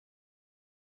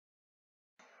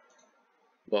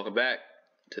Welcome back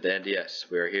to the NDS.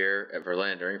 We are here at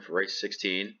Verlandring for race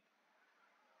 16.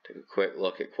 Take a quick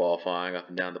look at qualifying up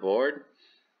and down the board.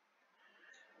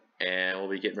 And we'll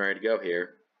be getting ready to go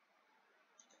here.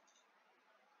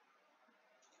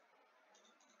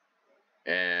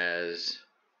 As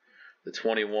the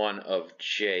 21 of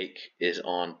Jake is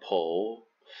on pole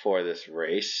for this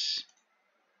race.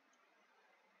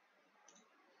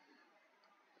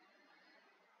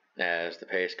 As the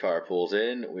pace car pulls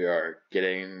in, we are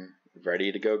getting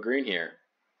ready to go green here.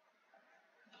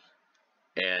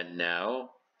 And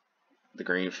now the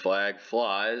green flag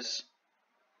flies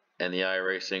and the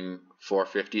iRacing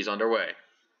 450 is underway.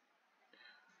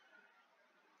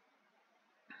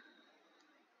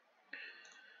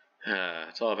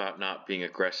 It's all about not being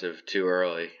aggressive too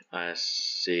early. I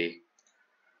see.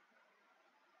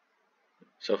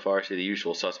 So far I see the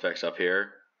usual suspects up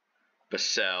here.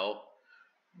 Bassell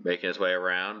making his way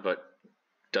around, but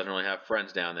doesn't really have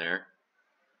friends down there.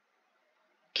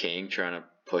 King trying to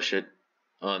push it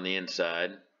on the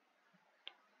inside.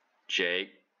 Jake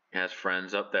has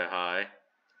friends up that high.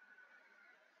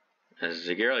 As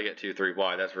Zagarely get 2-3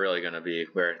 wide, that's really going to be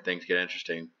where things get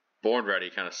interesting. Born Ready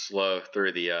kind of slow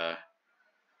through the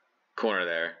corner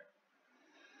there.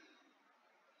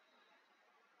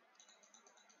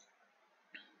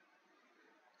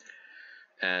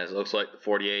 As it looks like the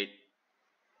 48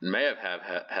 may have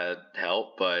had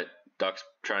help, but Duck's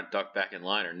trying to duck back in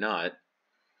line or not.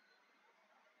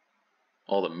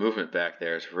 All the movement back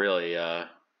there is really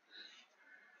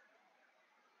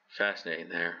fascinating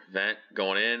there. Vent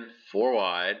going in, 4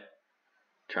 wide,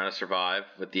 trying to survive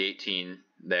with the 18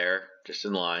 there, just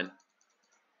in line.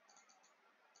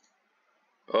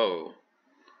 Oh,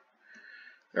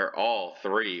 they're all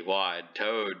 3 wide.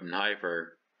 Toad and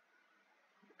Hyper.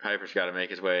 Hyper's got to make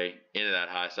his way into that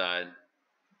high side.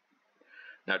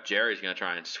 Now Jerry's going to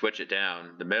try and switch it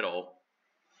down the middle.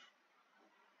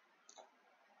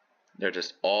 They're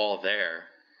just all there.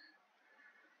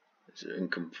 It's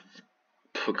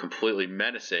completely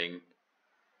menacing.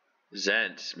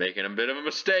 Zent making a bit of a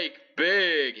mistake.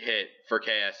 Big hit for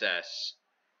KSS.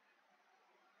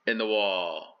 In the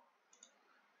wall.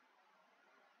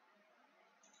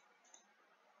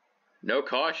 No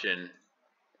caution.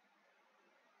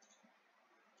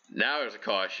 Now there's a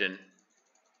caution.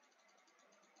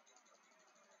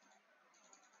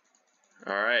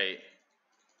 Alright.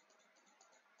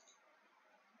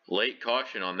 Late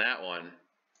caution on that one.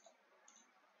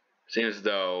 Seems as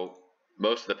though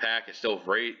most of the pack is still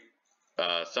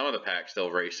some of the pack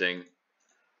still racing.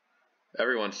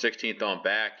 Everyone 16th on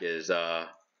back is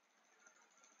not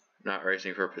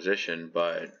racing for position,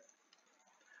 but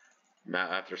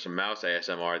after some mouse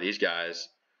ASMR, these guys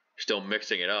are still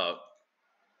mixing it up.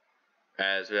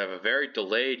 As we have a very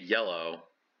delayed yellow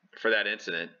for that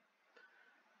incident.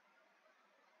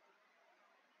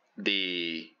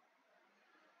 The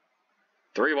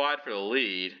 3 wide for the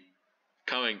lead,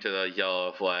 coming to the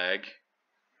yellow flag.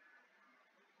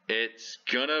 It's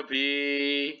gonna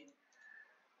be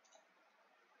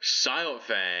Silent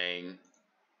Fang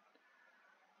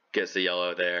gets the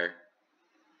yellow there.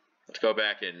 Let's go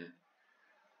back and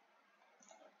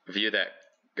view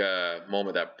that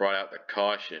moment that brought out the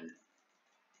caution.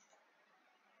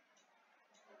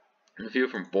 A view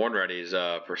from Born Ready's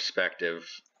perspective.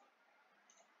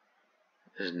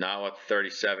 This is not what the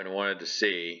 37 wanted to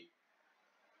see.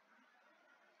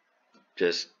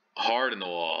 Just hard in the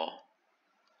wall.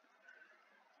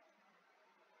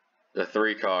 The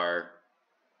 3 car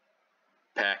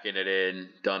packing it in,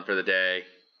 done for the day.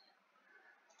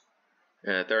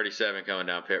 And a 37 coming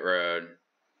down pit road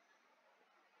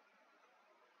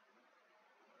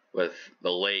with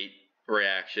the late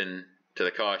reaction to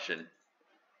the caution.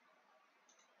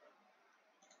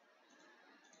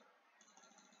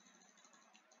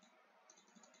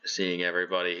 Seeing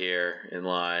everybody here in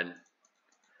line,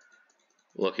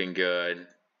 looking good.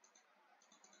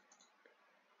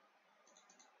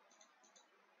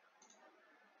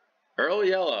 Early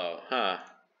yellow, huh?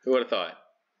 Who would have thought?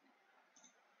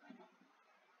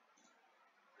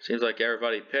 Seems like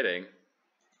everybody pitting.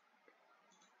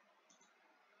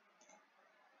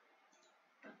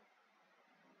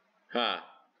 Huh.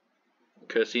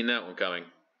 Could have seen that one coming.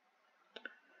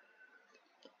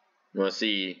 You want to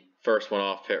see first one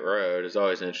off pit road is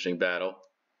always an interesting battle.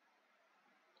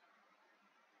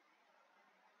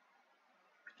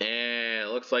 And it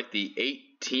looks like the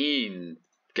 18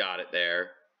 got it there.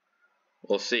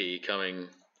 We'll see coming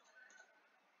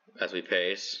as we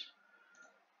pace.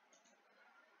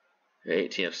 The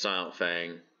 18 of Silent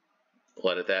Fang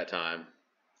led at that time.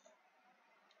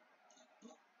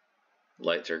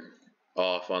 Lights are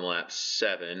off on lap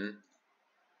 7.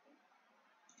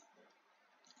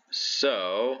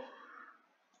 So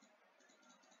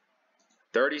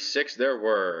 36 there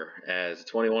were, as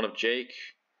 21 of Jake.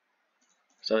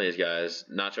 Some of these guys,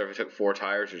 not sure if they took 4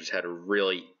 tires or just had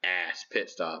really ass pit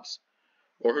stops.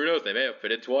 Or who knows, they may have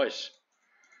pitted twice.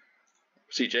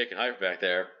 See Jake and Hyper back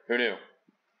there. Who knew?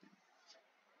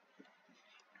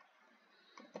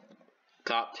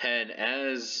 Top 10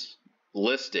 as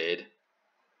listed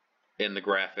in the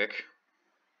graphic.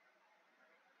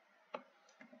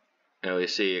 And we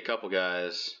see a couple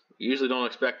guys we usually don't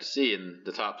expect to see in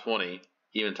the top 20,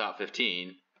 even top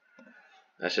 15.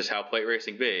 That's just how plate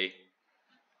racing be.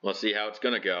 Let's see how it's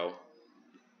going to go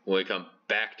when we come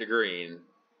back to green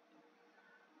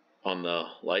on the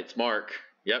lights mark.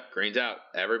 Yep, green's out.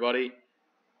 Everybody,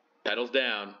 pedals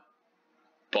down,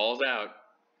 balls out.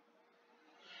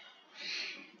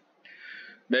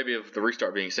 Maybe with the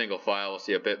restart being single file, we'll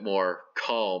see a bit more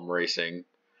calm racing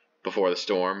before the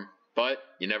storm, but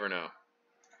you never know.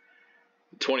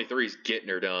 23's getting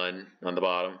her done on the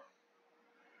bottom.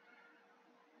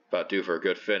 About due for a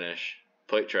good finish.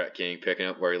 Plate Track King picking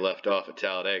up where he left off at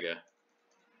Talladega.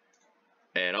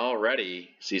 And already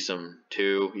see some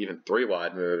 2, even 3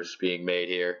 wide moves being made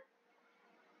here.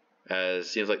 As it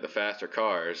seems like the faster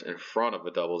cars in front of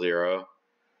the 00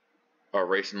 are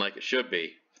racing like it should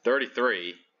be.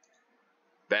 33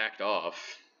 backed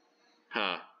off.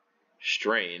 Huh.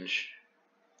 Strange.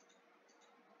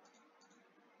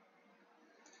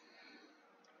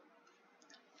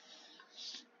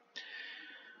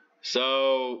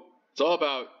 So it's all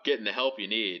about getting the help you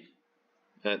need.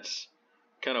 That's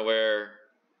kind of where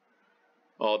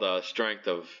all the strength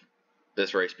of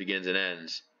this race begins and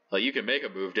ends. Like, you can make a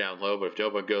move down low, but if no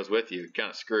one goes with you, you're kind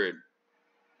of screwed.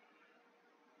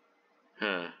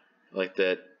 Huh. Like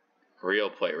that real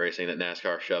plate racing that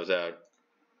NASCAR shoves out.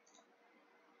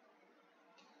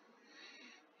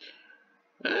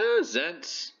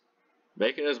 Zent's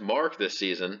making his mark this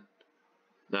season.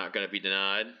 Not going to be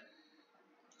denied.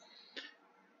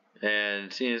 And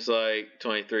it seems like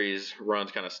 23's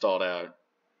run's kind of stalled out.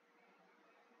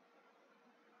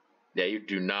 Yeah, you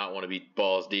do not want to be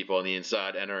balls deep on the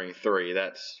inside entering 3.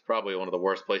 That's probably one of the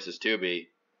worst places to be.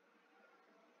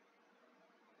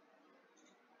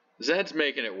 Zed's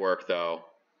making it work, though,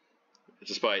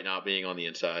 despite not being on the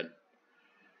inside.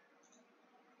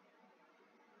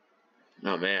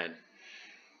 Oh, man.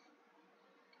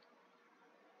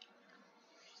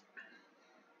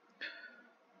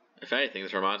 If anything,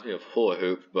 this reminds me of hula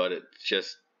hoop, but it's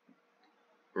just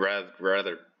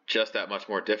rather just that much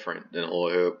more different than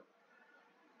hula hoop.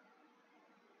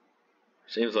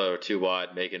 Seems like we're 2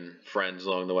 wide, making friends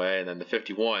along the way, and then the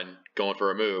 51 going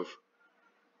for a move.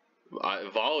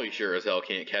 Volley sure as hell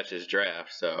can't catch his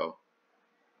draft, so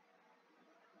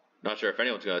not sure if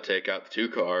anyone's going to take out the 2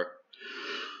 car.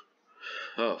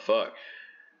 Oh, fuck.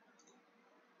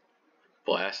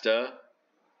 Blasta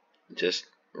just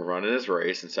running his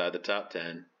race inside the top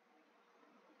 10.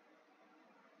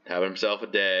 Having himself a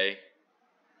day.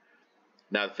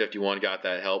 Now the 51 got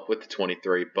that help with the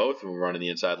 23. Both of them running the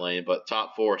inside lane, but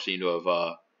top 4 seem to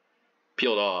have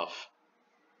peeled off.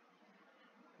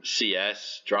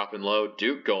 CS dropping low.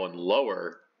 Duke going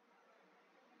lower.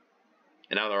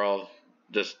 And now they're all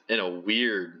just in a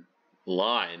weird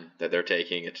line that they're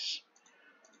taking. It's...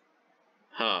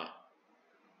 Huh.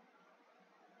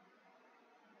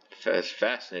 It's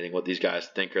fascinating what these guys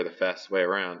think are the fastest way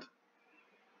around.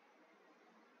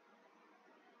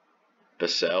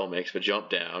 Bassell makes the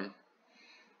jump down.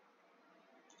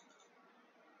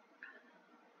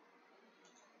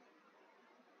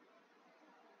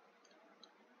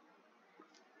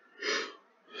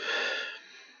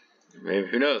 Maybe,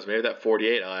 who knows? Maybe that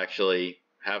 48 will actually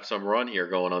have some run here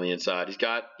going on the inside. He's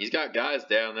got guys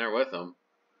down there with him,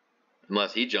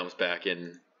 unless he jumps back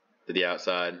in to the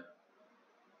outside.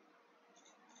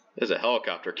 There's a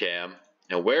helicopter cam.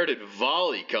 And where did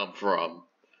Volley come from?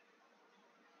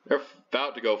 They're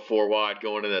about to go 4 wide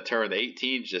going into the turn. The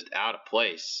 18's just out of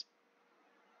place.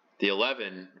 The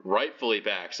 11 rightfully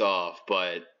backs off,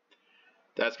 but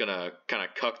that's going to kind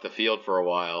of cuck the field for a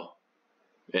while.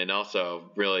 And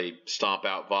also really stomp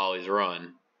out Volley's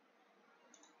run.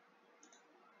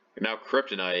 And now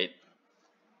Kryptonite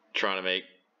trying to make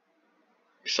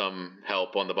some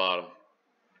help on the bottom.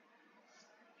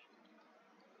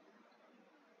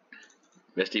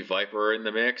 Misty Viper in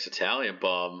the mix. Italian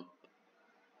Bomb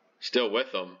still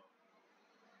with them.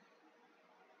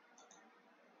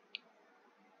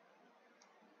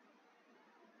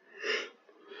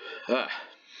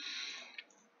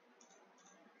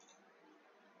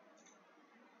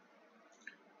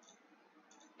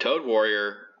 Toad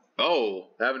Warrior,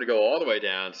 having to go all the way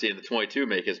down, seeing the 22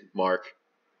 make his mark.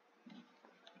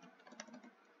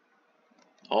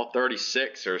 All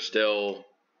 36 are still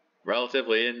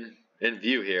relatively in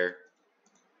view here.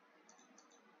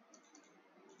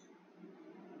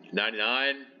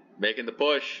 99 making the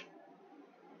push.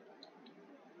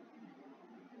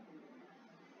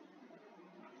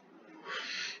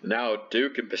 Now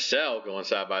Duke and Pacell going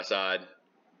side by side.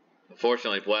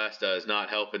 Unfortunately, Blasta is not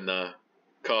helping the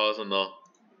cause on the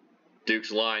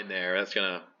Duke's line there. That's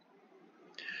going to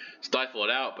stifle it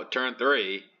out, but turn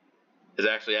 3 is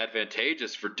actually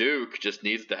advantageous for Duke. Just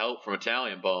needs the help from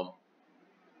Italian Bum.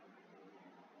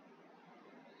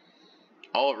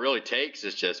 All it really takes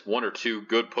is just 1 or 2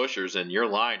 good pushers and your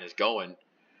line is going.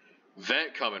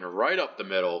 Vent coming right up the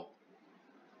middle,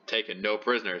 taking no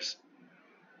prisoners.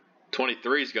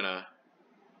 23 is going to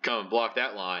come and block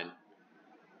that line.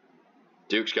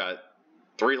 Duke's got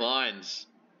 3 lines,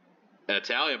 and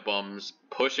Italian Bum's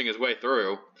pushing his way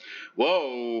through.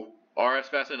 Whoa! RS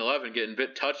Fast 11 getting a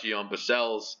bit touchy on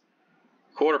Pacell's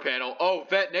quarter panel. Oh,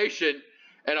 Vet Nation,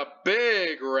 and a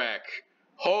big wreck.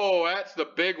 Oh, that's the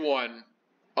big one.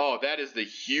 Oh, that is the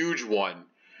huge one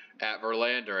at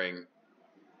Verlandring.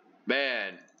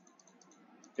 Man,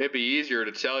 it'd be easier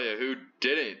to tell you who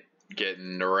didn't get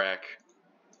in the wreck.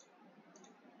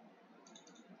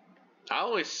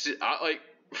 There's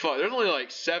only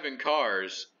like 7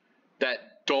 cars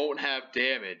that don't have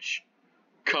damage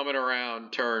coming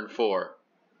around turn 4.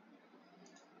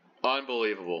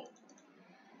 Unbelievable.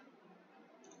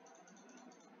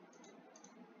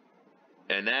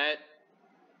 And that,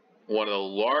 one of the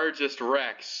largest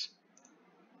wrecks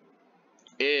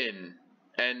in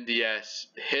NDS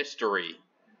history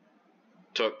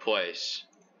took place.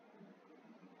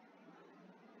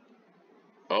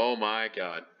 Oh my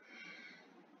God.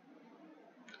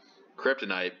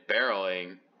 Kryptonite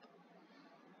barreling.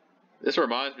 This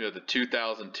reminds me of the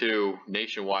 2002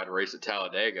 nationwide race at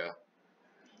Talladega.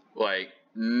 Like,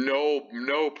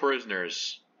 no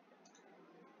prisoners.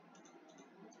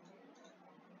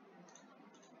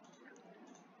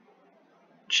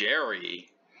 Jerry.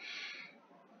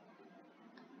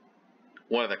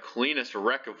 One of the cleanest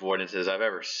wreck avoidances I've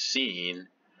ever seen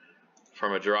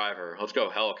from a driver. Let's go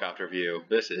helicopter view.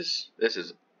 This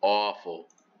is awful.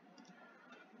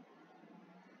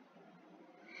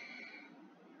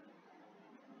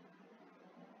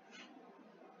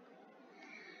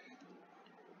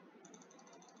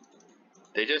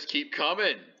 They just keep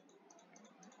coming.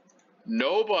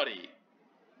 Nobody.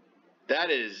 That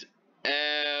is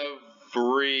everybody.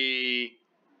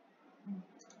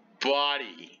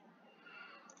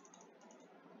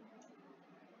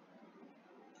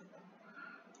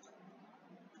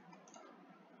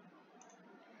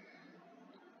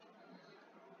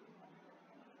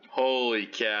 Holy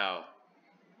cow.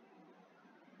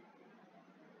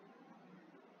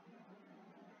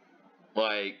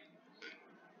 Like,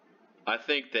 I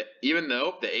think that even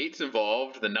though the 8's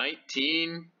involved, the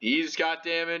 19, he's got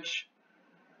damage.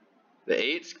 The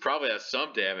 8's probably has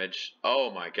some damage.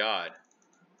 Oh my God.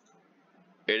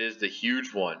 It is the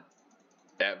huge one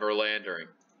at Verlandring.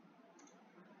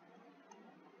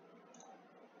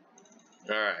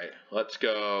 Alright, let's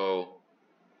go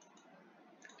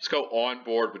on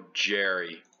board with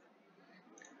Jerry.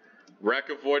 Wreck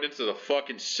avoidance of the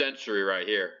fucking century right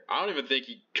here. I don't even think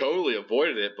he totally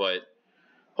avoided it, but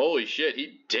holy shit,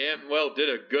 he damn well did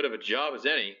as good of a job as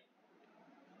any.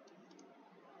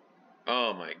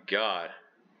 Oh my God.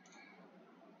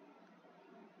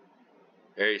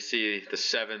 There you see the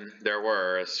 7 there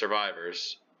were as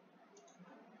survivors.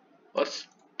 Let's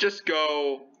just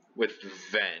go with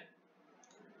Vent.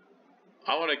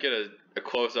 I want to get a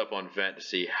close-up on Vent to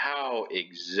see how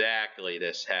exactly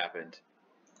this happened.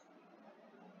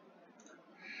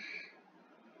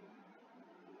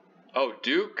 Oh,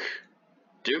 Duke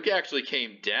actually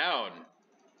came down.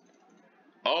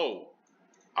 Oh,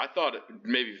 I thought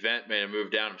maybe Vent may have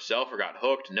moved down himself or got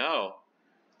hooked. No,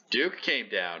 Duke came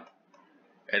down.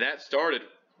 And that started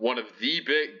one of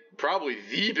probably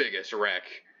the biggest wreck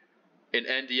in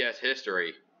NDS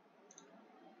history.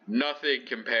 Nothing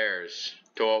compares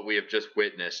to what we have just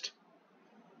witnessed.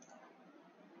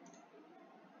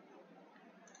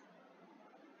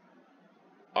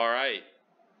 Alright.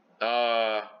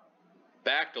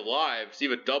 Back to live. See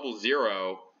if a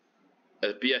 00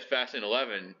 as BS Fast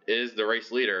 11 is the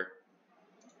race leader.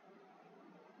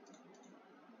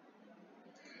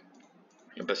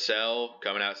 Pacell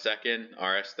coming out second,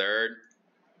 RS third.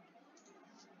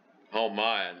 Oh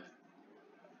man.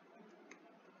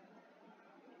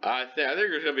 I think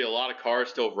there's gonna be a lot of cars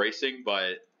still racing,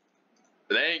 but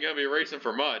they ain't gonna be racing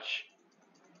for much.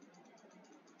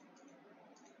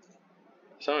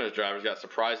 Some of his drivers got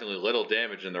surprisingly little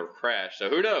damage in their crash, so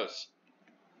who knows?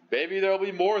 Maybe there'll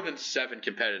be more than 7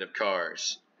 competitive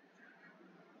cars.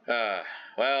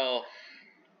 Well,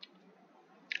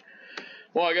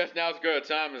 I guess now's as good a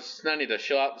time as I need to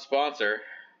chill out the sponsor.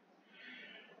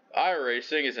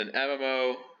 iRacing is an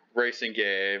MMO racing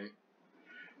game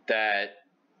that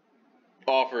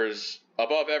offers,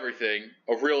 above everything,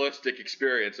 a realistic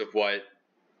experience of what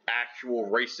actual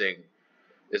racing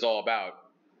is all about.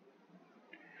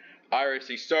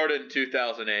 iRacing started in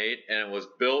 2008 and it was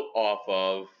built off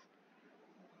of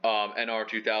NR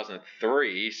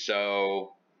 2003,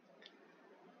 so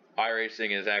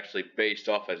iRacing is actually based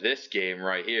off of this game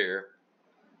right here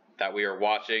that we are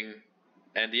watching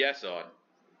NDS on.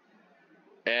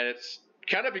 And it's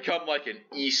kind of become like an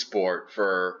e-sport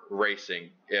for racing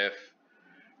if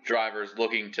drivers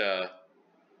looking to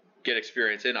get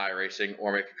experience in iRacing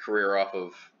or make a career off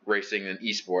of racing in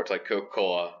esports like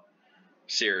Coca-Cola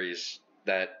series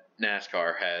that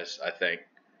NASCAR has, I think.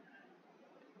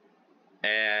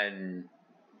 And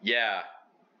yeah,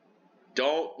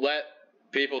 don't let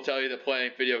people tell you that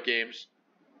playing video games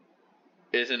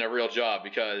isn't a real job,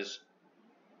 because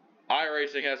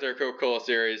iRacing has their Coca-Cola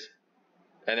series,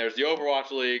 and there's the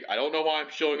Overwatch League. I don't know why I'm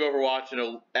showing Overwatch in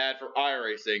an ad for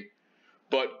iRacing,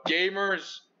 but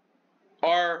gamers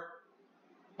are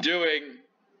doing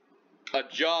a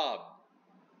job.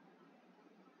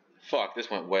 Fuck,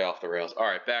 this went way off the rails.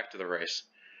 Alright, back to the race.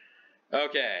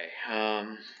 Okay,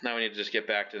 now we need to just get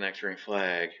back to the next green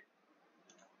flag.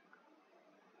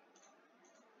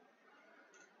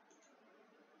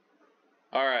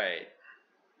 Alright,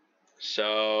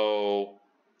 so,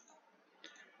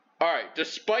 alright,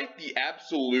 despite the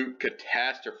absolute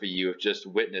catastrophe you have just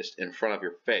witnessed in front of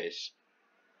your face,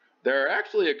 there are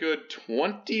actually a good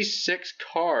 26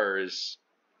 cars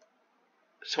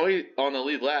 20 on the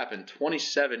lead lap and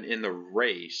 27 in the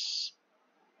race.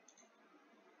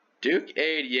 Duke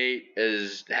 88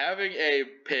 is having a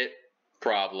pit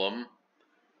problem.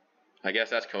 I guess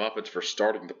that's comeuppance for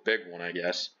starting the big one, I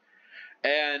guess.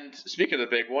 And speaking of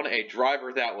the big one, a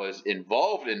driver that was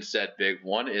involved in said big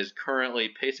one is currently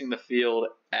pacing the field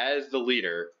as the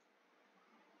leader.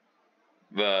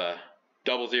 The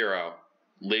 00,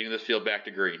 leading this field back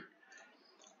to green.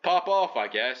 Pop off, I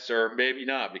guess, or maybe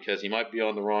not, because he might be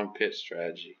on the wrong pit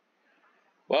strategy.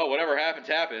 Well, whatever happens,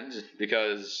 happens,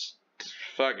 because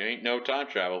fucking ain't no time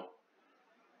travel.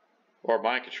 Or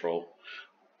mind control.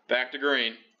 Back to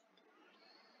green.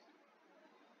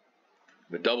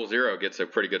 The 00 gets a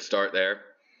pretty good start there.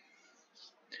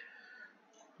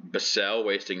 Bassell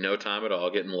wasting no time at all,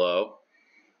 getting low.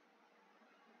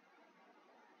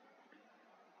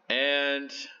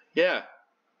 And, yeah.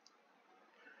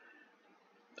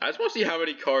 I just want to see how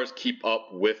many cars keep up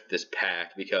with this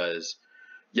pack, because,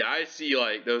 yeah, I see,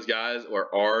 like, those guys,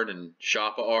 or Arn and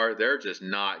Shoppa are, they're just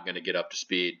not going to get up to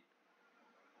speed.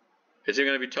 It's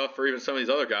going to be tough for even some of these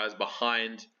other guys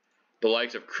behind the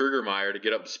likes of Krugermeyer to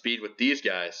get up to speed with these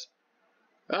guys.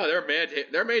 Oh,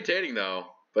 they're maintaining, though,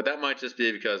 but that might just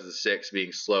be because of the 6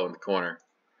 being slow in the corner.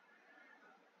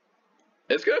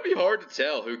 It's going to be hard to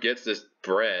tell who gets this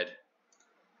bread.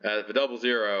 The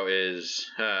 00 is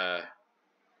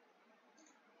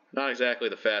not exactly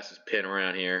the fastest pin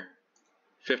around here.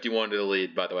 51 to the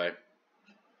lead, by the way.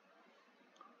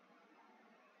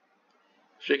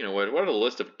 Speaking of which, what are the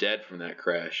list of dead from that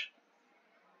crash?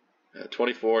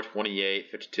 24,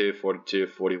 28, 52, 42,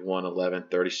 41, 11,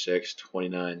 36,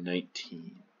 29,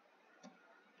 19.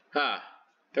 There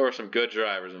were some good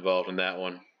drivers involved in that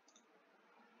one.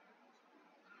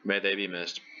 May they be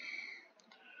missed.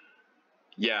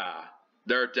 Yeah,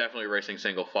 they're definitely racing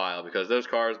single file, because those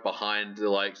cars behind the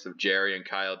likes of Jerry and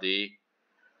Kyle D,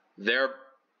 they're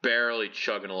barely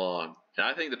chugging along. And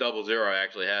I think the 00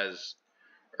 actually has,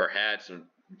 or had, some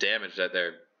damage that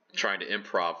they're trying to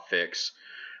improv fix,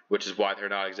 which is why they're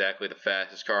not exactly the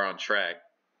fastest car on track.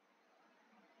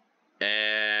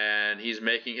 And he's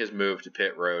making his move to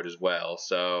pit road as well,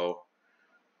 so,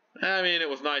 I mean, it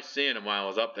was nice seeing him while I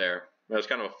was up there. That was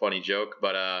kind of a funny joke,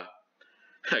 but, I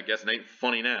guess it ain't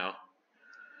funny now.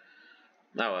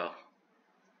 Oh well.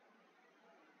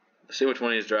 Let's see which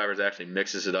one of these drivers actually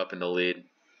mixes it up in the lead.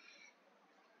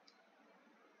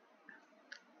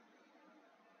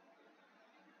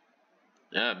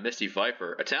 Yeah, Misty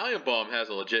Viper. Italian Bomb has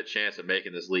a legit chance of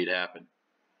making this lead happen.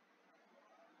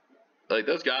 Like,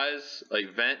 those guys,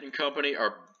 like Vent and company,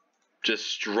 are just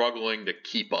struggling to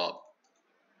keep up.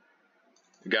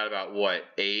 We got about, what,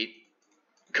 8,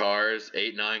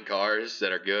 9 cars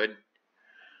that are good.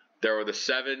 There were the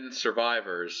 7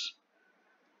 survivors.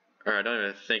 Or I don't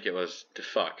even think it was,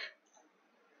 fuck.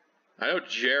 I know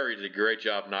Jerry did a great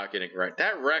job not getting wrecked.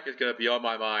 That wreck is going to be on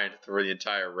my mind for the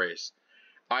entire race.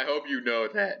 I hope you know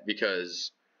that,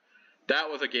 because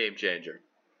that was a game changer.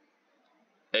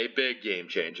 A big game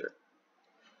changer.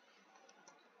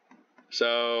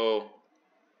 So,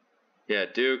 yeah,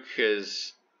 Duke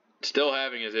is still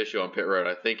having his issue on pit road.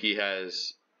 I think he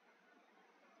has,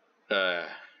 I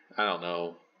don't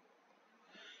know,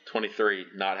 23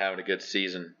 not having a good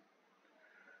season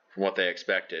from what they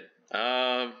expected.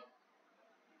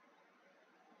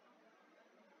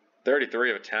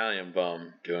 33 of Italian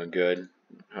Bum doing good.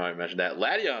 How I mentioned that.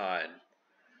 Ladion,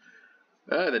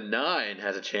 the 9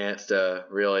 has a chance to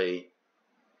really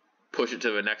push it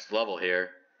to the next level here.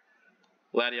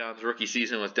 Ladion's rookie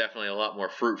season was definitely a lot more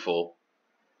fruitful.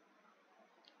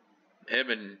 Him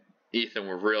and Ethan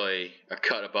were really a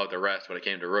cut above the rest when it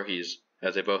came to rookies,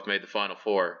 as they both made the Final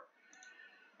Four.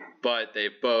 But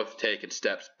they've both taken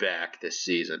steps back this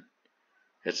season.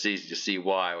 It's easy to see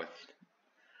why with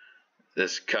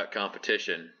this cut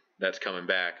competition that's coming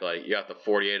back. Like, you got the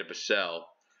 48 of Bassell.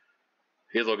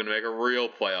 He's looking to make a real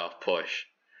playoff push.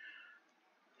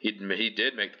 He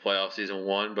did make the playoff season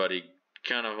 1, but he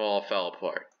kind of all fell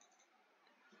apart.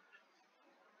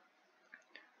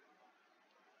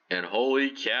 And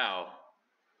holy cow,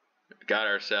 got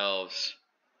ourselves.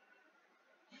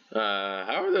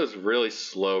 How are those really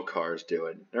slow cars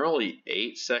doing? They're only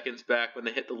 8 seconds back when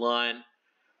they hit the line.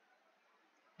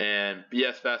 And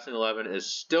BS Fastlane 11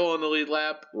 is still on the lead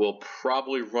lap. We'll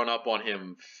probably run up on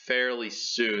him fairly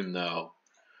soon, though,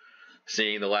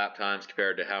 seeing the lap times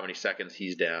compared to how many seconds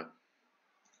he's down.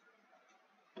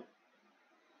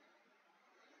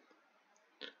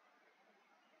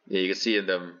 Yeah, you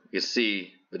can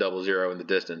see the 00 in the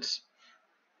distance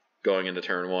going into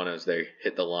turn 1 as they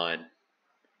hit the line.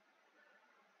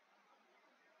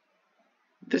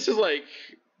 This is like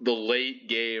the late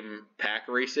game pack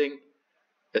racing.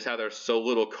 Is how there's so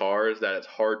little cars that it's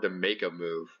hard to make a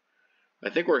move. I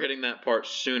think we're hitting that part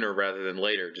sooner rather than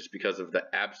later, just because of the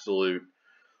absolute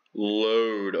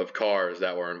load of cars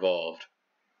that were involved.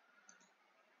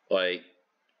 Like,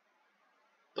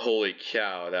 holy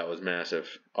cow, that was massive.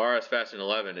 RS Fastlane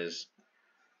 11 is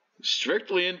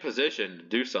strictly in position to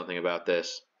do something about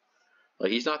this.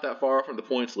 Like, he's not that far from the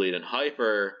points lead, and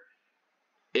Hyper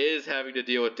is having to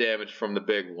deal with damage from the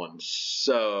big ones.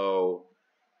 So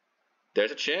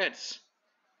there's a chance.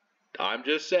 I'm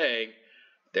just saying,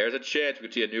 there's a chance we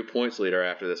could see a new points leader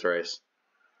after this race.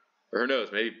 Or who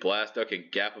knows, maybe Blasto can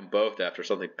gap them both after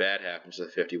something bad happens to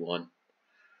the 51.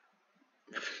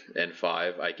 And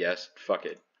 5, I guess. Fuck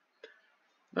it.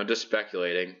 I'm just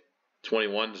speculating.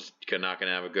 21's not going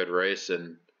to have a good race,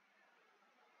 and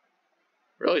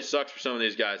really sucks for some of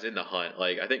these guys in the hunt.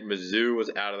 Like, I think Mizzou was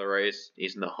out of the race.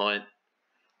 He's in the hunt.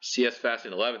 CS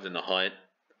Fastlane 11's in the hunt.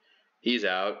 He's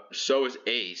out. So is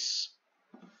Ace.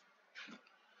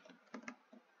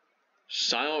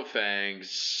 Silent Fang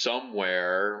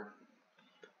somewhere.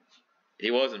 He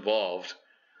was involved.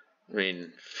 I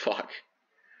mean, fuck.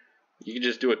 You can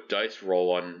just do a dice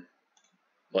roll on,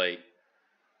 like,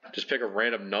 just pick a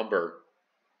random number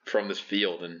from this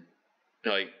field, and,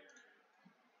 like,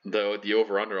 the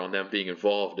over-under on them being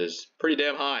involved is pretty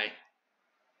damn high.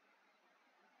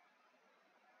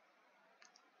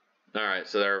 Alright,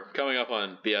 so they're coming up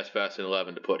on BS Fastlane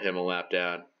 11 to put him a lap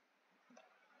down.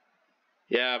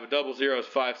 Yeah, but 00's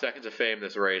 5 seconds of fame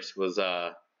this race was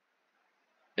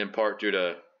in part due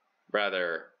to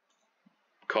rather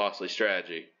costly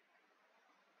strategy.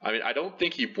 I mean, I don't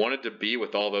think he wanted to be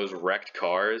with all those wrecked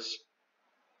cars,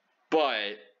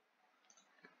 but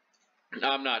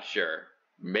I'm not sure.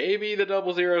 Maybe the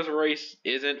 00's race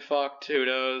isn't fucked, who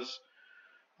knows?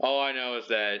 All I know is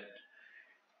that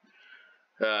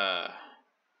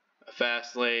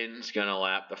fast lane's gonna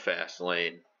lap the fast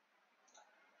lane.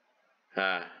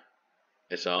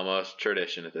 It's almost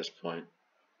tradition at this point.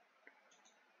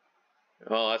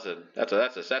 Well, that's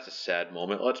a sad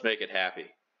moment. Let's make it happy.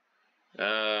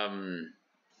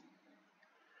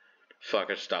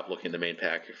 Fuck, I stopped looking at the main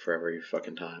pack for every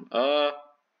fucking time.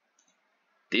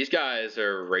 These guys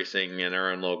are racing in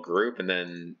their own little group, and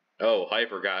then, oh,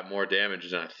 Hyper got more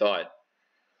damage than I thought.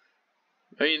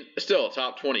 I mean, still, a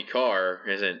top 20 car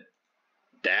isn't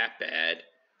that bad.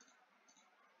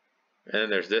 And then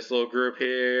there's this little group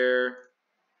here,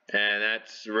 and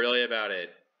that's really about it.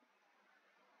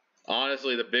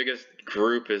 Honestly, the biggest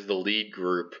group is the lead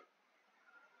group.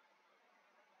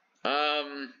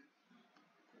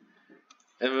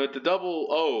 And with the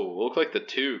looked like the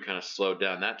 2 kind of slowed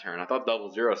down that turn. I thought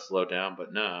 00 slowed down,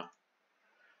 but no.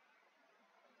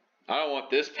 I don't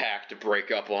want this pack to break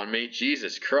up on me.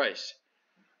 Jesus Christ.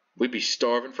 We'd be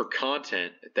starving for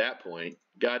content at that point.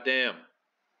 Goddamn.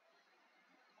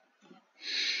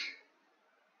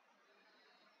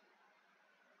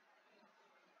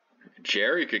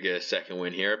 Jerry could get a second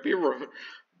win here.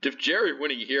 If Jerry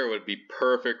winning here would be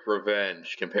perfect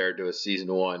revenge compared to a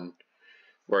season 1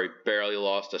 where he barely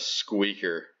lost a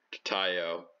squeaker to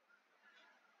Tayo.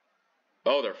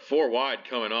 Oh, they're 4 wide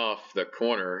coming off the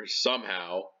corner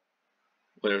somehow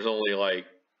when there's only like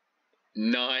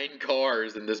 9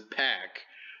 cars in this pack.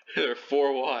 They're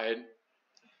 4 wide.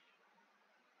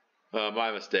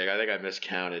 My mistake. I think I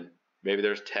miscounted. Maybe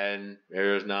there's 10. Maybe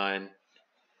there's 9.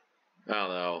 I don't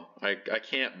know. I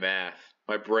can't math.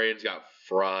 My brain's got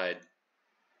fried.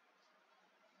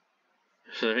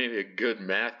 So maybe a good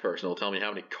math person will tell me how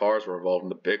many cars were involved in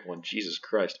the big one. Jesus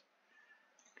Christ.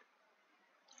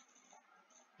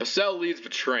 Bassell leads the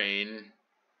train,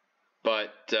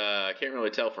 but I can't really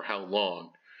tell for how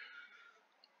long.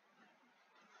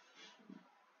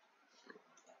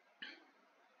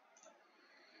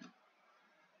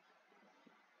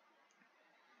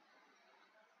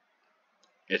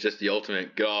 It's just the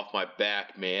ultimate get off my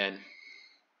back, man.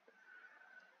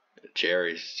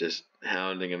 Jerry's just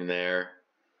hounding him there.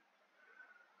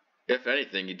 If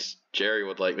anything, Jerry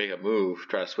would like make a move,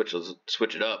 try to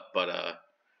switch it up, but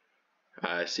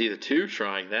I see the 2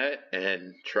 trying that,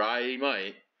 and try he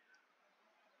might.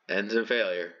 Ends in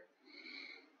failure.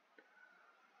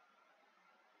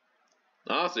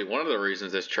 Honestly, one of the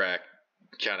reasons this track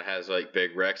kind of has like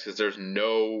big wrecks is there's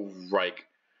no like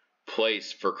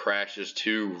place for crashes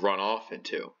to run off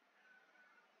into.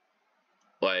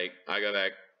 Like, I go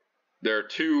back, there are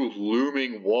 2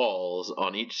 looming walls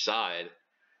on each side,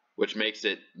 which makes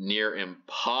it near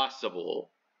impossible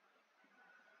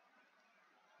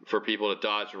for people to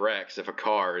dodge wrecks if a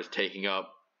car is taking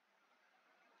up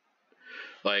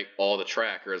like all the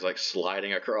track or is like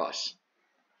sliding across.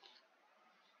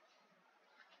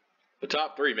 The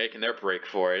top 3 making their break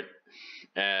for it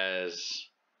as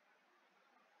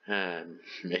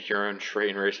make your own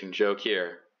train racing joke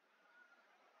here.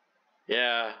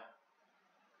 Yeah,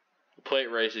 plate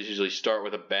races usually start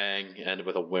with a bang, end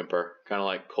with a whimper, kind of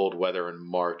like cold weather in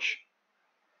March.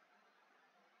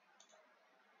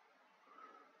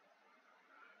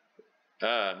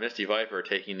 Misty Viper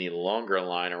taking the longer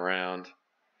line around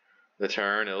the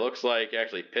turn. It looks like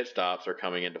actually pit stops are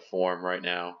coming into form right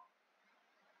now.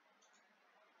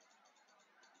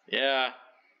 Yeah,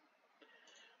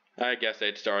 I guess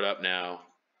they'd start up now.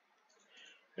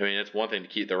 I mean, it's one thing to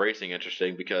keep the racing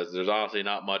interesting because there's honestly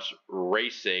not much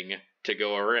racing to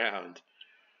go around,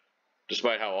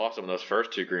 despite how awesome those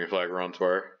first 2 green flag runs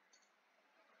were.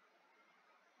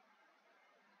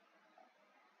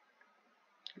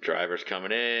 Drivers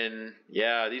coming in.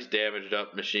 Yeah, these damaged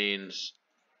up machines.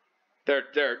 They're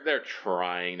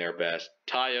trying their best.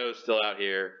 Tayo's still out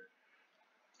here,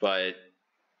 but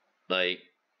like,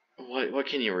 what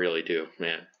can you really do,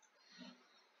 man?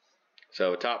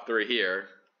 So top 3 here.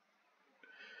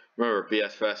 Remember,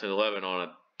 BS Fast and 11 on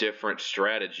a different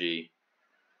strategy.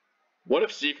 What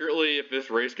if secretly, if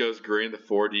this race goes green, the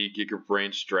 4D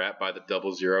Gigabrain Strat by the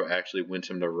 00 actually wins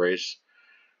him the race?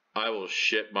 I will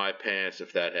shit my pants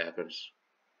if that happens.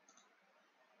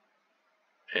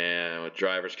 And with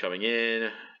drivers coming in,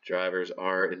 drivers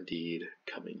are indeed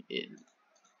coming in.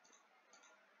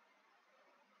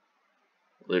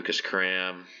 Lucas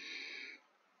Cram.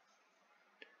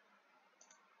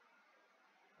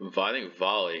 I think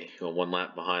Volley, 1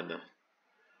 lap behind the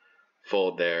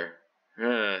fold there.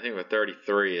 I think the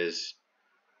 33 is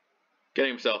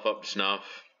getting himself up to snuff.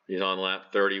 He's on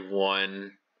lap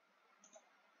 31.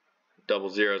 00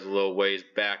 is a little ways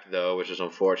back though, which is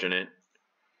unfortunate.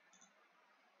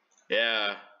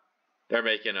 Yeah, they're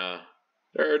making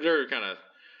they're kind of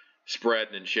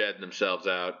spreading and shedding themselves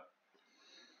out.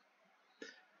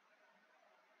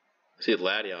 I see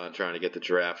Ladion trying to get the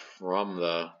draft from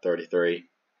the 33.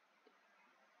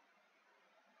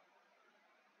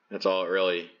 That's all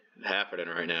really happening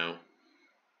right now.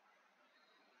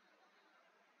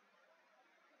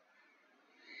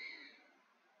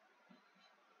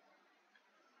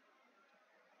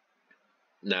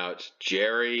 Now it's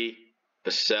Jerry,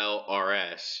 Bassell,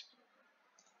 RS.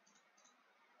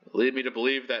 Lead me to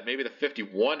believe that maybe the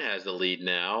 51 has the lead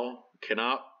now.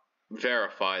 Cannot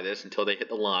verify this until they hit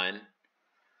the line.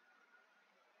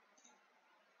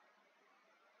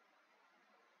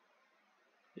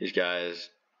 These guys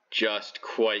just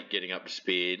quite getting up to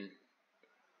speed.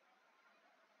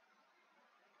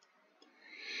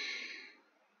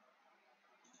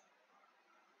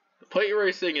 Plate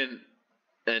racing in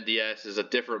NDS is a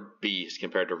different beast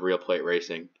compared to real plate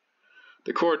racing.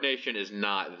 The coordination is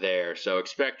not there, so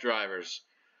expect drivers'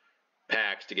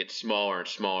 packs to get smaller and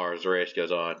smaller as the race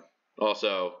goes on.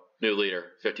 Also, new leader,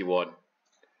 51.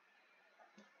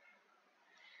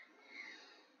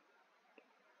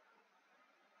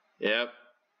 Yep.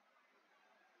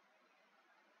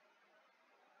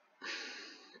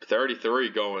 33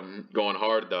 going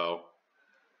hard though.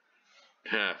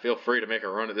 Feel free to make a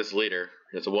run at this leader.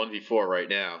 It's a 1v4 right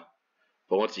now.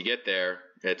 But once you get there,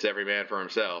 it's every man for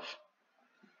himself.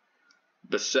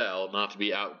 Bassell, not to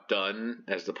be outdone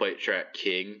as the plate track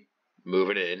king,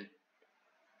 moving in.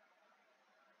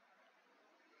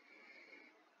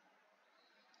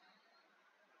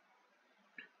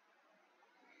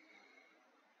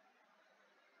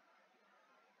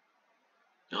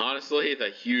 Honestly, the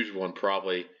huge one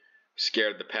probably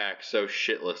scared the pack so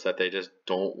shitless that they just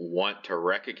don't want to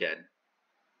wreck again.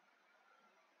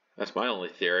 That's my only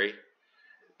theory.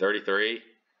 33,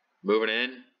 moving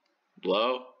in,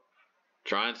 low,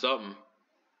 trying something.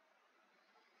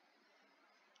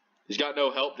 He's got no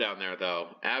help down there though.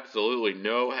 Absolutely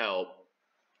no help.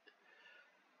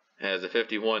 As the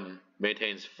 51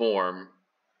 maintains form.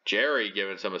 Jerry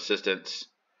giving some assistance.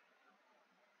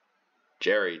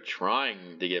 Jerry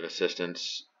trying to give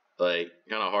assistance. Like,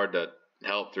 kind of hard to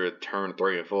help through turn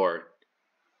 3 and 4.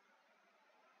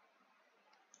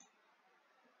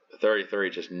 33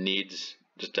 just needs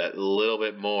just that little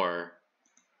bit more.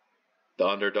 The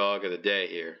underdog of the day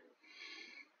here.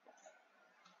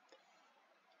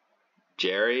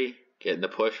 Jerry getting the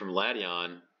push from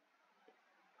Ladion.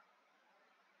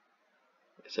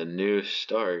 It's a new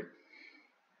start.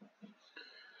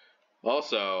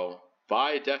 Also,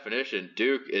 by definition,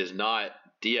 Duke is not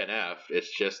DNF'd.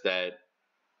 It's just that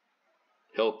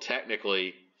he'll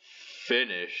technically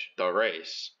finish the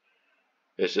race.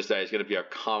 It's just that he's going to be a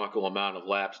comical amount of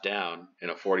laps down in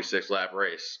a 46-lap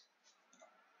race.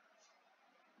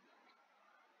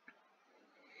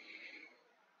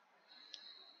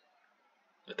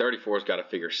 The 34's got to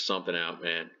figure something out,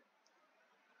 man.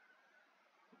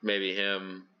 Maybe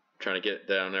him trying to get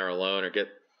down there alone or get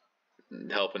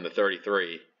help in the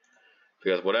 33.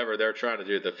 Because whatever they're trying to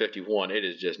do with the 51, it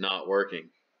is just not working.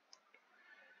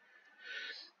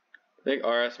 I think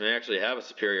RS may actually have a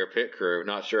superior pit crew.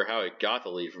 Not sure how he got the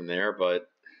lead from there, but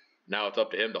now it's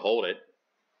up to him to hold it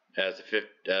as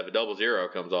the 00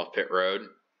 comes off pit road.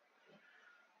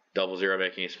 00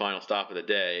 making his final stop of the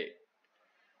day.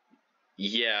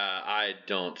 Yeah, I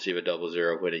don't see the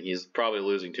 00 winning. He's probably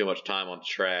losing too much time on the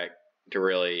track to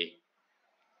really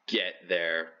get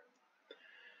there.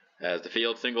 As the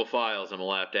field single files him a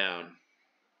lap down.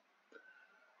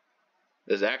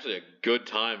 This is actually a good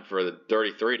time for the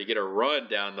 33 to get a run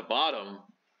down the bottom.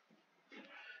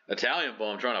 Italian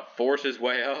Bum trying to force his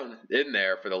way out in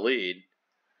there for the lead.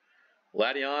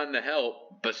 Ladion to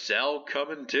help. Bassell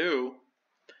coming too.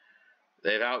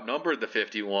 They've outnumbered the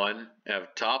 51,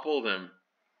 have toppled him.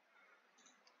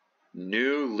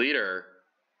 New leader,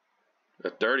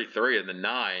 the 33 and the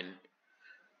 9,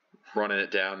 running it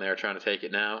down there, trying to take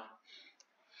it now.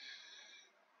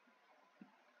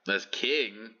 That's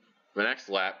King, the next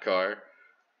lap car.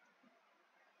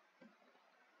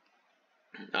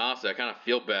 Honestly, I kind of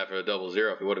feel bad for the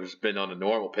 00. If he would have just been on the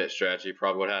normal pit strategy, he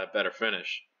probably would have had a better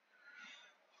finish.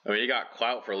 I mean, he got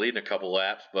clout for leading a couple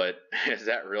laps, but is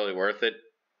that really worth it?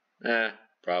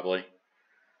 Probably.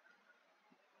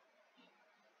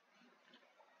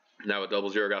 Now with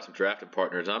 00 got some drafted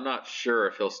partners. I'm not sure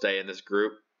if he'll stay in this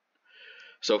group.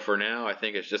 So for now, I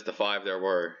think it's just the 5 there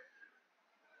were.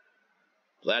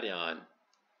 Ladion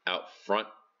out front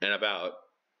and about.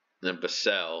 And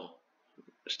Bassell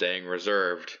staying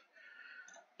reserved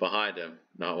behind him,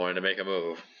 not wanting to make a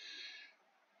move.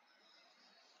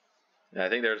 And I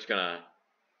think they're just going to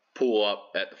pull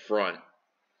up at the front,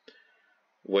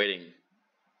 waiting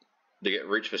to get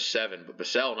reach for 7. But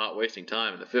Bassell not wasting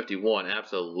time. And the 51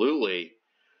 absolutely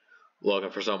looking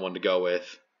for someone to go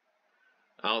with.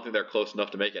 I don't think they're close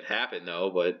enough to make it happen,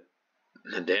 though, but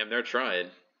damn, they're trying.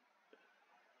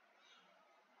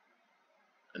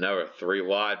 And now we're 3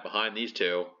 wide behind these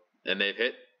two. And they've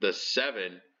hit the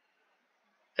 7.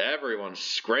 Everyone's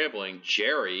scrambling.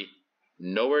 Jerry,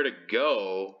 nowhere to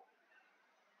go.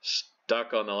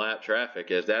 Stuck on the lap traffic,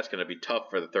 as that's going to be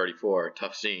tough for the 34.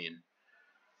 Tough scene.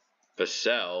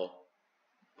 Bassell,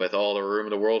 with all the room in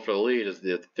the world for the lead, is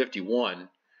the 51.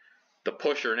 The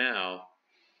pusher now.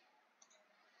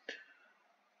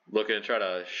 Looking to try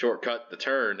to shortcut the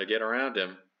turn to get around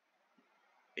him.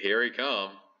 Here he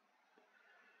come.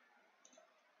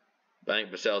 I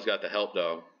think Bassell's got the help,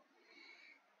 though.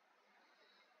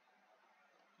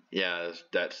 Yeah,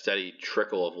 that steady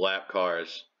trickle of lap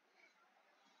cars.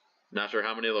 Not sure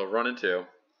how many they'll run into.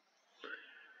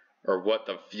 Or what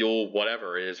the fuel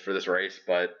whatever is for this race,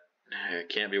 but it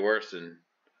can't be worse than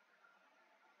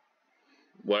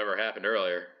whatever happened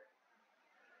earlier.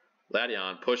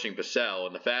 Ladion pushing Bassell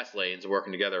in the fast lanes,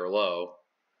 working together low.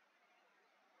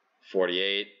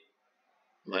 48.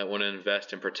 Might want to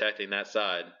invest in protecting that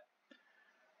side.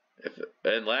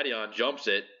 And Ladion jumps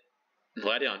it.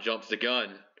 Ladion jumps the gun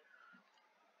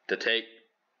to take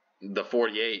the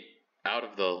 48 out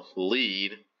of the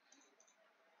lead.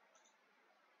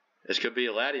 This could be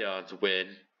Ladion's win.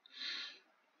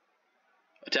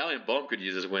 Italian Bum could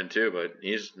use his win too, but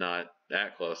he's not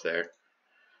that close there.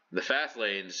 The fast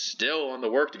lanes still on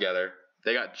the work together.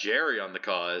 They got Jerry on the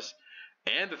cause,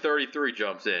 and the 33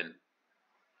 jumps in.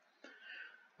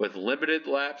 With limited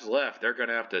laps left, they're going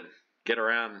to have to get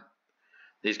around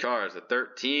these cars. The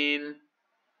 13,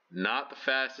 not the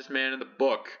fastest man in the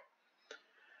book.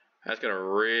 That's going to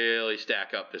really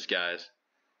stack up this guy's.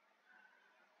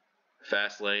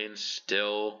 Fast lanes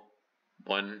still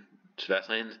one. Fast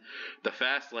lanes. The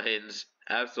fast lanes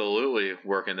absolutely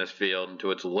working this field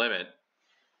to its limit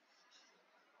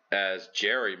as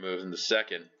Jerry moves into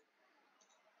second.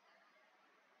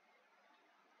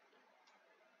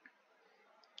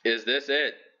 Is this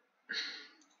it?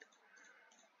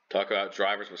 Talk about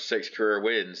drivers with 6 career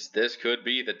wins. This could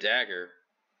be the dagger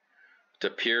to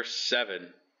Pierce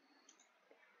 7.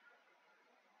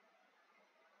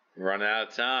 Run out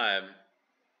of time.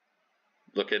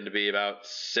 Looking to be about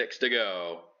 6 to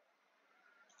go.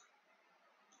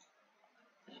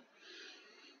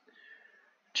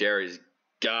 Jerry's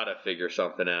got to figure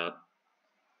something out.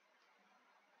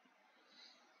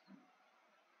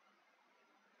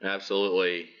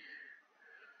 Absolutely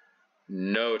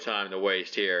no time to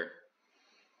waste here.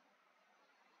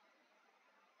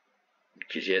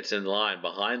 Because he gets in line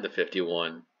behind the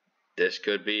 51. This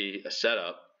could be a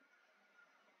setup.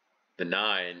 The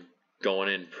 9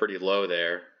 going in pretty low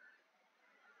there.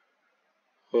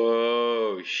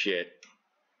 Oh, shit.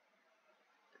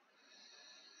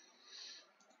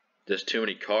 There's too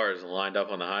many cars lined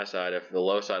up on the high side if the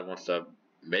low side wants to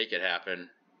make it happen.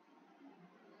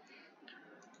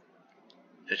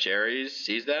 Jerry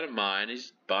sees that in mind.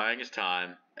 He's buying his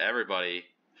time. Everybody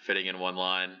fitting in one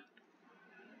line.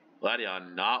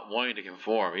 Ladion not wanting to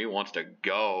conform. He wants to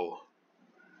go.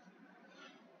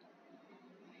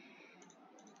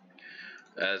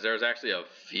 As there's actually a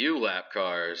few lap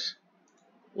cars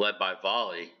led by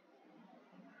Volley.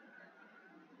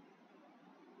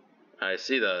 I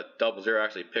see the 00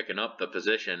 actually picking up the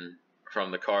position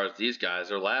from the cars these guys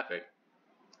are lapping.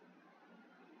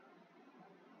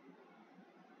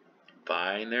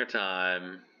 Buying their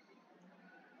time.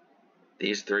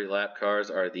 These 3 lap cars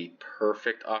are the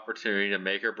perfect opportunity to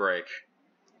make or break.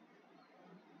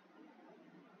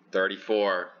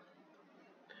 34.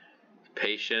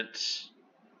 Patience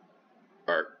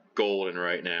are golden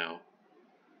right now.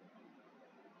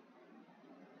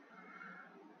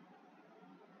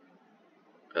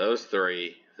 Those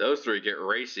three get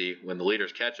racy when the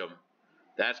leaders catch them.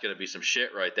 That's going to be some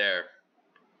shit right there.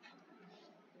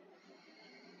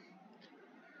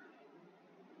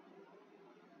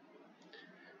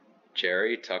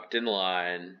 Jerry tucked in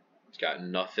line. He's got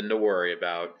nothing to worry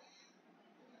about.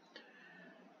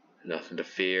 Nothing to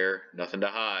fear. Nothing to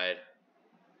hide.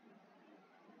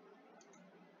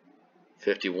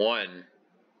 51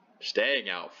 staying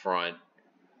out front.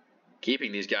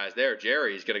 Keeping these guys there.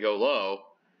 Jerry's going to go low.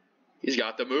 He's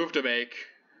got the move to make.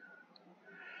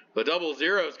 The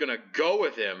 00 is going to go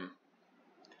with him.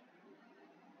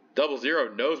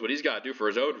 00 knows what he's got to do for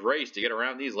his own race to get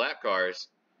around these lap cars.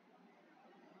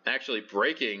 Actually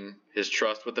breaking his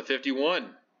trust with the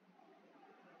 51.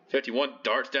 51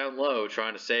 darts down low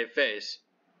trying to save face.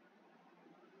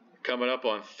 Coming up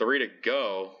on 3 to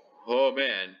go. Oh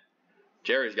man.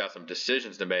 Jerry's got some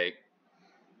decisions to make.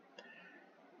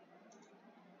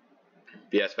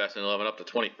 BS Fast and 11 up to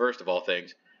 21st of all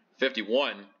things.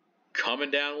 51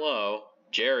 coming down low.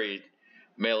 Jerry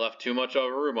may have left too much of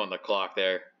room on the clock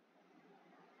there.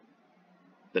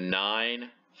 The 9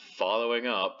 following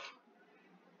up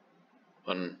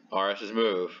on RS's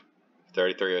move.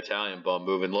 33 Italian Bum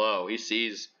moving low. He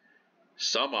sees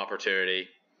some opportunity.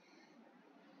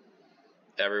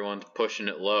 Everyone's pushing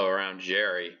it low around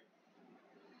Jerry.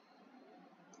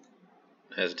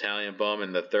 As Italian Bum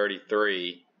in the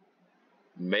 33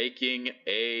 making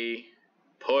a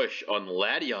push on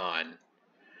Ladion.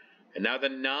 And now the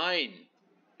 9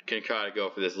 can kind of go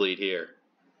for this lead here.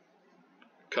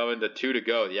 Coming to 2 to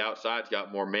go. The outside's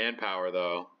got more manpower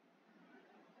though.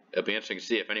 It'll be interesting to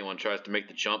see if anyone tries to make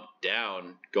the jump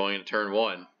down going into turn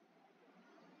 1.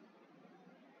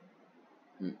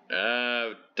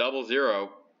 00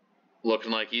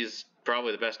 looking like he's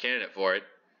probably the best candidate for it.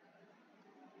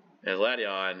 As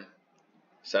Ladion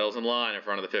settles in line in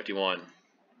front of the 51.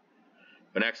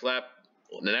 The next lap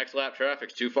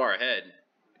traffic's too far ahead.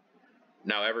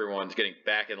 Now everyone's getting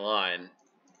back in line.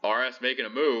 RS making a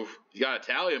move. He's got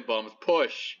Italian bums.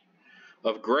 Push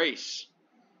of Grace.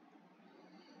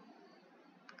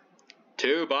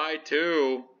 2 by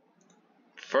 2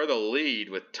 for the lead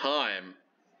with time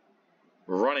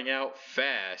running out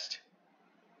fast.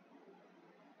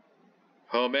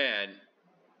 Oh man.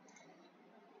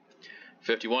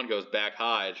 51 goes back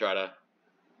high to try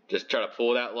to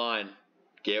pull that line.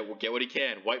 Get what he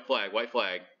can. White flag, white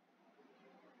flag.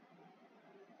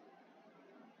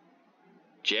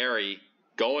 Jerry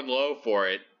going low for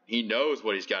it. He knows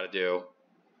what he's got to do.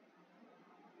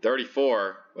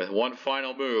 34 with one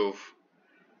final move,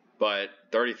 but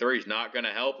 33 is not going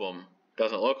to help him.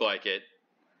 Doesn't look like it.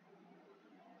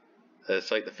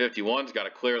 It's like the 51's got a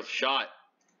clear shot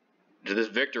to this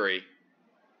victory.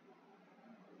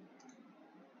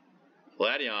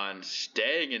 Ladion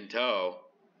staying in tow.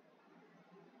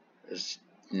 Is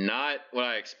not what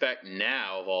I expect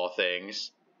now, of all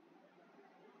things.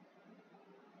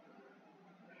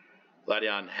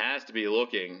 Ladion has to be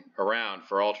looking around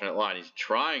for alternate line. He's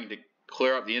trying to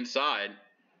clear up the inside.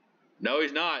 No,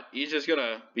 he's not. He's just going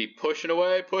to be pushing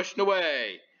away, pushing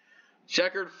away.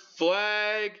 Checkered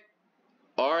flag.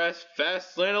 RS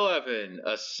Fastlane 11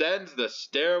 ascends the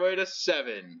stairway to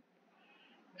 7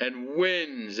 and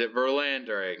wins at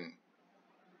Verlandring.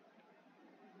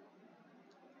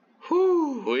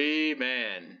 Whoo-wee,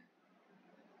 man.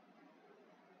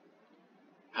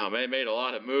 Oh, they made a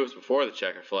lot of moves before the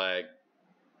checkered flag.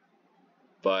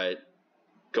 But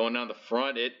going down the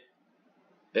front, it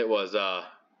was a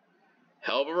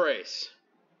hell of a race.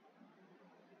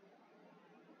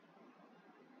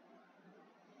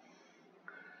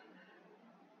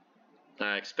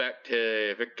 I expect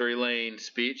a victory lane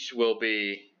speech will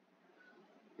be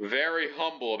very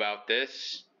humble about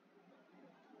this.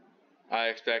 I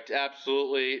expect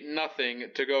absolutely nothing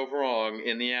to go wrong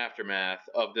in the aftermath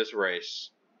of this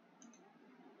race.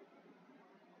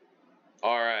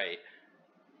 Alright.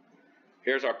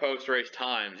 Here's our post-race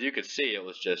times. You could see it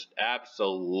was just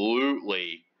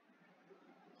absolutely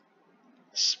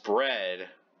spread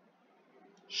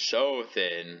so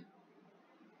thin.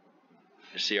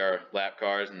 You see our lap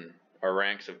cars and our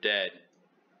ranks of dead.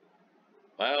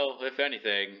 Well, if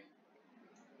anything,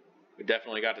 we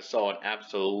definitely got to saw an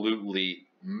absolutely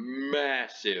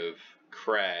massive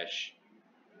crash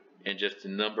in just the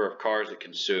number of cars it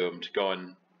consumed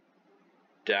going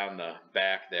down the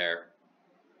back there.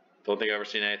 Don't think I've ever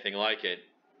seen anything like it.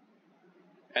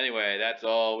 Anyway, that's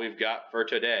all we've got for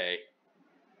today.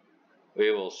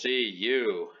 We will see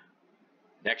you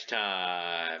next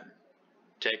time.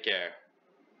 Take care.